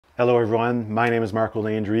Hello everyone, my name is Marco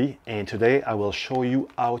Landry and today I will show you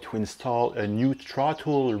how to install a new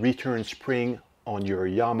throttle return spring on your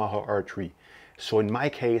Yamaha R3. So in my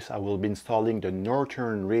case, I will be installing the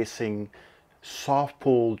Norton Racing soft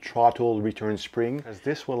pull throttle return spring, as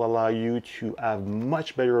this will allow you to have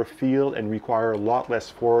much better feel and require a lot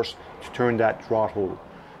less force to turn that throttle.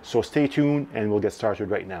 So stay tuned and we'll get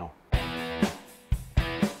started right now.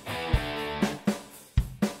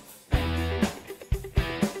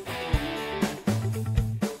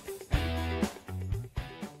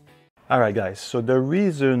 Alright guys, so the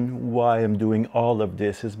reason why I'm doing all of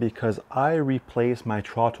this is because I replaced my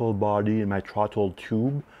throttle body and my throttle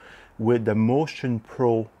tube with the Motion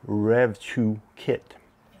Pro Rev 2 kit.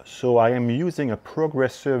 So I am using a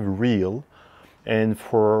progressive reel, and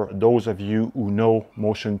for those of you who know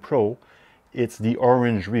Motion Pro, it's the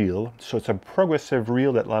orange reel. So it's a progressive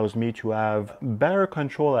reel that allows me to have better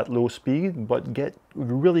control at low speed, but get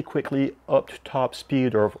really quickly up to top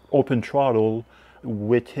speed or open throttle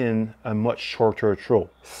within a much shorter throw.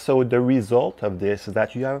 So the result of this is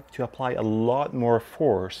that you have to apply a lot more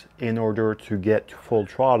force in order to get to full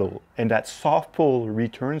throttle, and that soft pull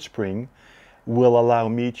return spring will allow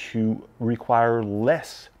me to require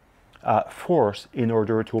less force in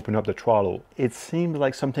order to open up the throttle. It seems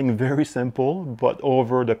like something very simple, but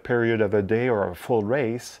over the period of a day or a full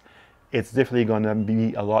race, it's definitely going to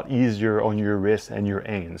be a lot easier on your wrist and your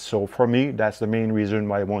hands. So for me, that's the main reason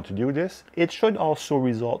why I want to do this. It should also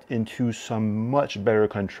result into some much better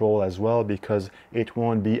control as well, because it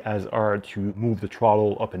won't be as hard to move the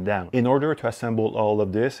throttle up and down. In order to assemble all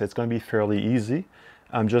of this, it's going to be fairly easy.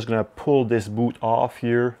 I'm just going to pull this boot off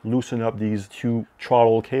here, loosen up these two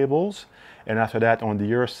throttle cables, and after that, on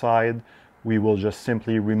the other side, we will just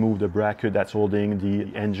simply remove the bracket that's holding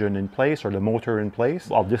the engine in place or the motor in place.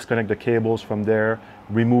 I'll disconnect the cables from there,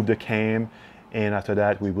 remove the cam, and after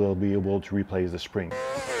that we will be able to replace the spring.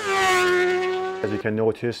 As you can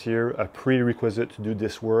notice here, a prerequisite to do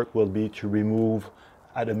this work will be to remove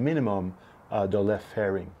at a minimum the left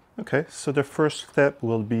fairing. Okay, so the first step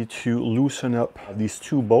will be to loosen up these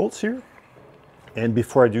two bolts here. And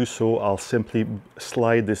before I do so, I'll simply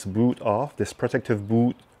slide this boot off, this protective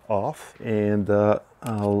boot off, and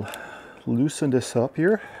I'll loosen this up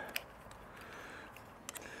here,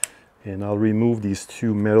 and I'll remove these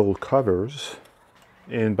two metal covers.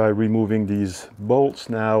 And by removing these bolts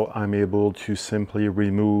now, I'm able to simply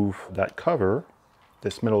remove that cover,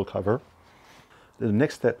 this metal cover. The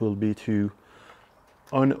next step will be to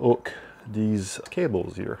unhook these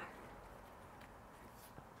cables here.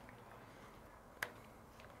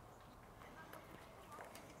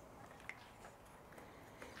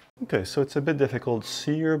 Okay, so it's a bit difficult to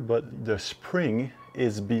see here, but the spring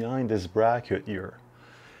is behind this bracket here.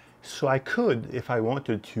 So I could, if I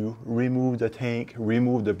wanted to, remove the tank,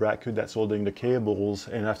 remove the bracket that's holding the cables,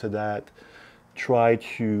 and after that, try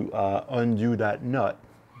to undo that nut.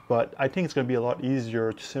 But I think it's going to be a lot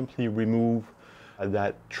easier to simply remove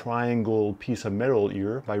that triangle piece of metal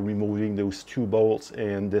here by removing those two bolts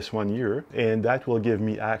and this one here. And that will give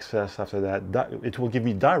me access after that. It will give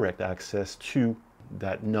me direct access to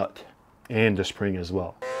that nut and the spring as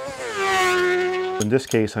well. In this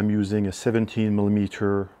case, I'm using a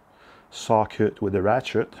 17mm socket with a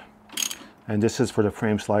ratchet, and this is for the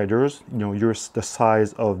frame sliders. You know, the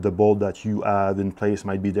size of the bolt that you have in place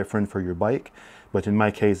might be different for your bike, but in my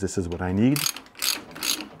case, this is what I need.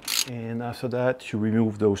 And after that, to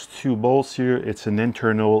remove those two bolts here, it's an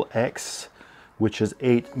internal X, which is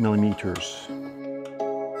 8mm.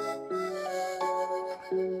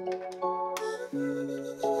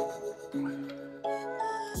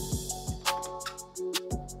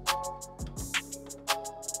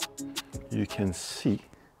 You can see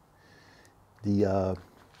the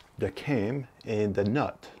cam and the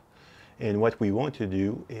nut, and what we want to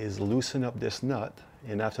do is loosen up this nut,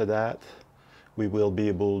 and after that we will be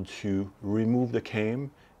able to remove the cam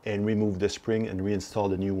and remove the spring and reinstall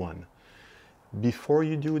the new one. Before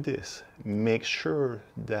you do this, make sure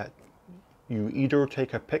that you either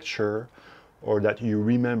take a picture or that you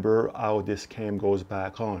remember how this cam goes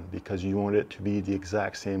back on, because you want it to be the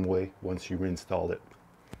exact same way once you reinstall it.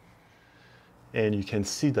 And you can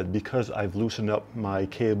see that because I've loosened up my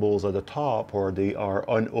cables at the top, or they are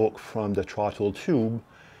unhooked from the throttle tube,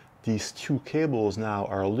 these two cables now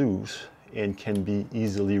are loose and can be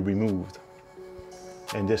easily removed.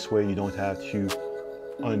 And this way you don't have to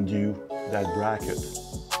undo that bracket.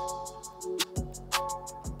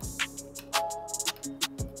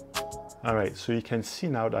 Alright, so you can see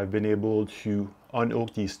now that I've been able to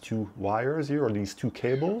unhook these two wires here, or these two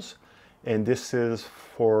cables, and this is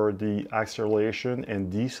for the acceleration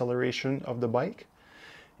and deceleration of the bike.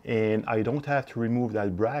 and I don't have to remove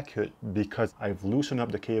that bracket because I've loosened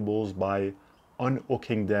up the cables by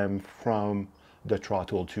unhooking them from the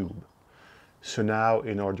throttle tube. So now,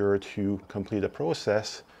 in order to complete the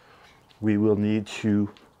process, we will need to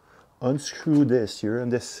unscrew this here,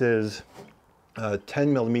 and this is a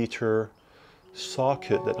 10mm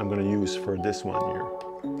socket that I'm going to use for this one here.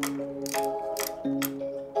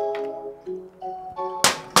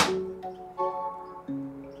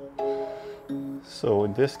 So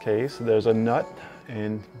in this case, there's a nut,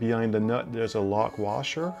 and behind the nut there's a lock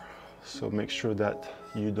washer. So make sure that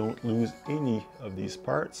you don't lose any of these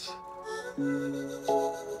parts.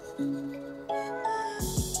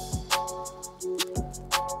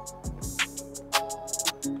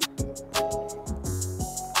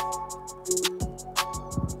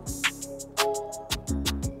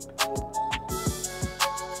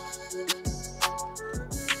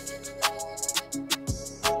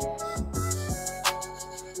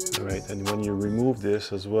 Alright, and when you remove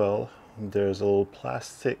this as well, there's a little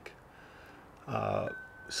plastic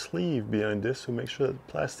sleeve behind this, so make sure that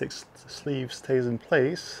the plastic sleeve stays in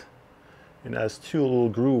place, and has two little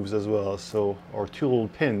grooves as well, so, or two little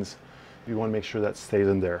pins. You want to make sure that stays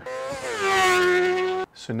in there.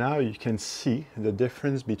 So now you can see the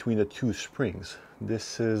difference between the two springs.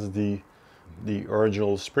 This is the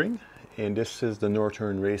original spring, and this is the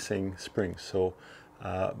Norton Racing spring. So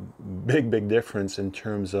big difference in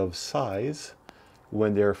terms of size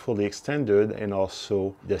when they're fully extended, and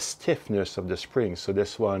also the stiffness of the spring. So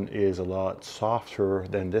this one is a lot softer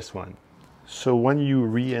than this one. So when you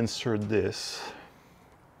reinsert this,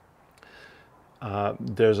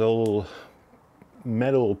 there's a little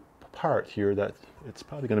metal part here that it's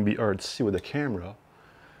probably going to be hard to see with the camera,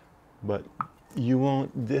 but you want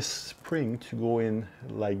this spring to go in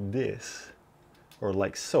like this, or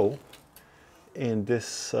like so, and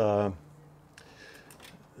this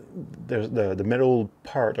there's the metal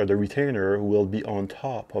part, or the retainer, will be on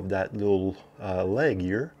top of that little leg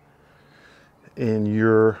here, and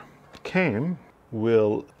your cam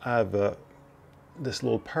will have this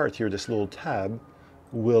little part here, this little tab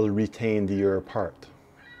will retain the air part.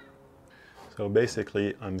 So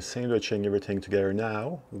basically I'm sandwiching everything together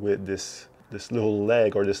now with this little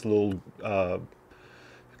leg, or this little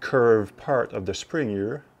curved part of the spring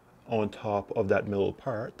here on top of that middle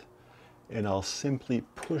part, and I'll simply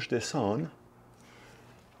push this on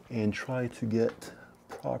and try to get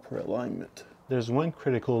proper alignment. There's one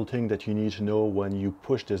critical thing that you need to know when you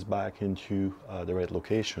push this back into the right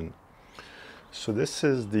location. So this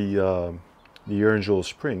is the original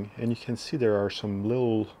spring, and you can see there are some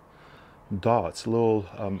little dots,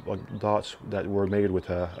 dots that were made with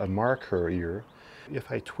a marker here. If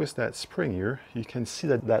I twist that spring here, you can see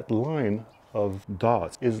that that line of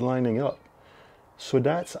dots is lining up. So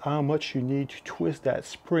that's how much you need to twist that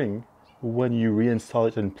spring when you reinstall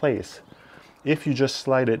it in place. If you just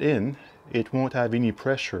slide it in, it won't have any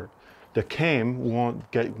pressure. The cam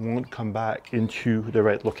won't come back into the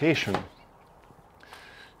right location.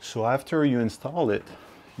 So after you install it,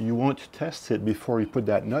 you want to test it before you put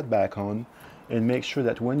that nut back on, and make sure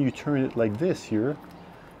that when you turn it like this here,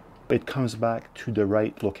 it comes back to the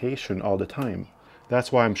right location all the time.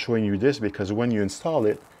 That's why I'm showing you this, because when you install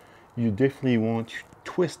it, you definitely want to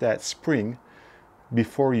twist that spring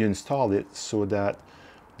before you install it, so that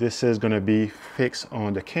this is going to be fixed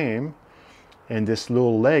on the cam, and this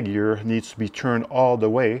little leg here needs to be turned all the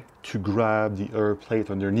way to grab the other plate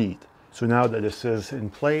underneath. So now that this is in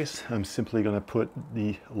place, I'm simply going to put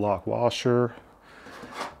the lock washer,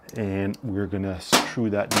 and we're going to screw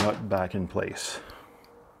that nut back in place.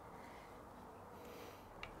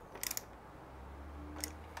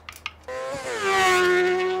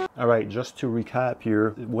 All right, just to recap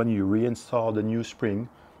here, when you reinstall the new spring,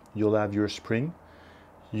 you'll have your spring,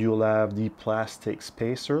 you'll have the plastic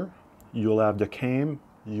spacer, you'll have the cam,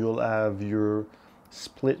 you'll have your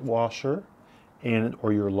split washer,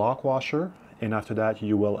 or your lock washer, and after that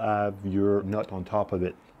you will have your nut on top of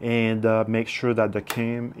it. And make sure that the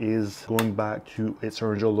cam is going back to its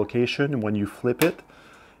original location when you flip it,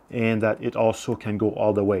 and that it also can go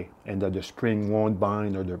all the way, and that the spring won't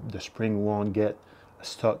bind, or the spring won't get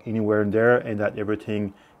stuck anywhere in there, and that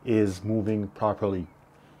everything is moving properly.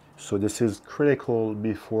 So this is critical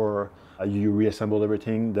before you reassemble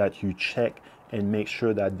everything, that you check and make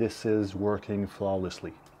sure that this is working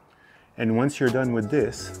flawlessly. And once you're done with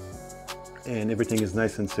this and everything is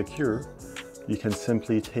nice and secure, you can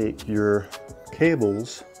simply take your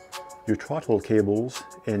cables, your throttle cables,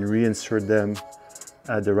 and reinsert them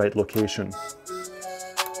at the right location.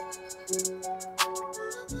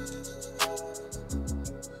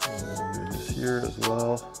 Here as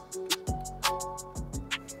well.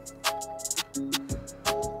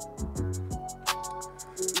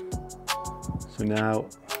 So now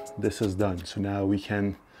this is done. So now we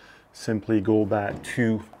can simply go back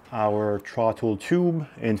to our throttle tube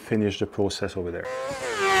and finish the process over there.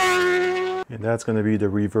 And that's going to be the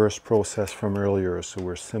reverse process from earlier. So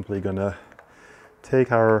we're simply going to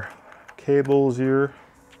take our cables here,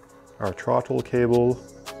 our throttle cable,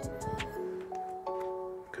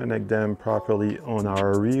 connect them properly on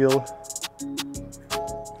our reel.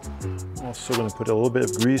 Also going to put a little bit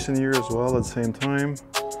of grease in here as well at the same time.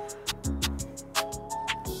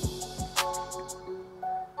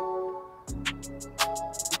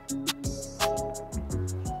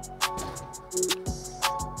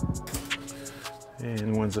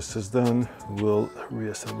 And once this is done, we'll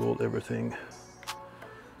reassemble everything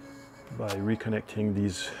by reconnecting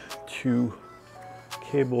these two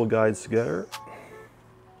cable guides together.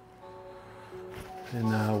 And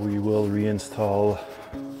now we will reinstall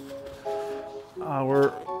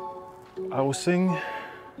our housing.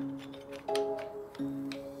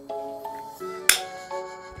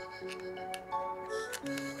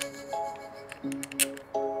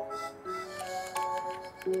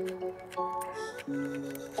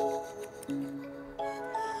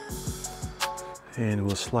 And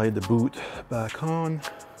we'll slide the boot back on,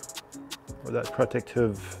 or that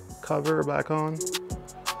protective cover back on.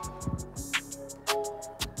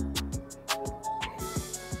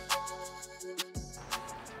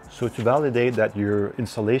 So to validate that your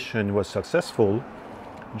installation was successful,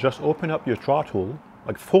 just open up your throttle,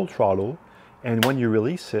 like full throttle, and when you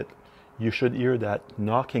release it, you should hear that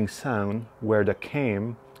knocking sound where the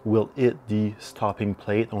cam will hit the stopping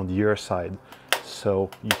plate on the rear side. So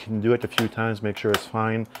you can do it a few times, make sure it's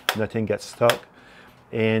fine, nothing gets stuck.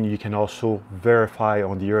 And you can also verify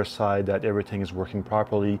on the rear side that everything is working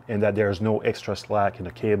properly and that there's no extra slack in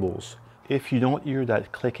the cables. If you don't hear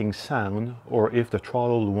that clicking sound, or if the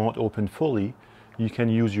throttle won't open fully, you can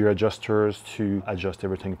use your adjusters to adjust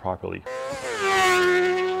everything properly.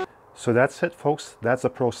 So that's it, folks. That's the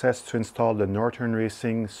process to install the Norton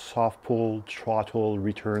Racing soft pull throttle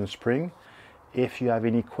return spring. If you have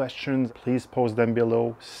any questions, please post them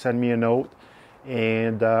below, send me a note.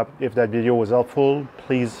 And if that video was helpful,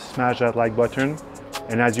 please smash that like button.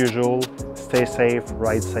 And as usual, stay safe,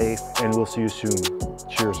 ride safe, and we'll see you soon.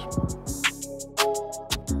 Cheers.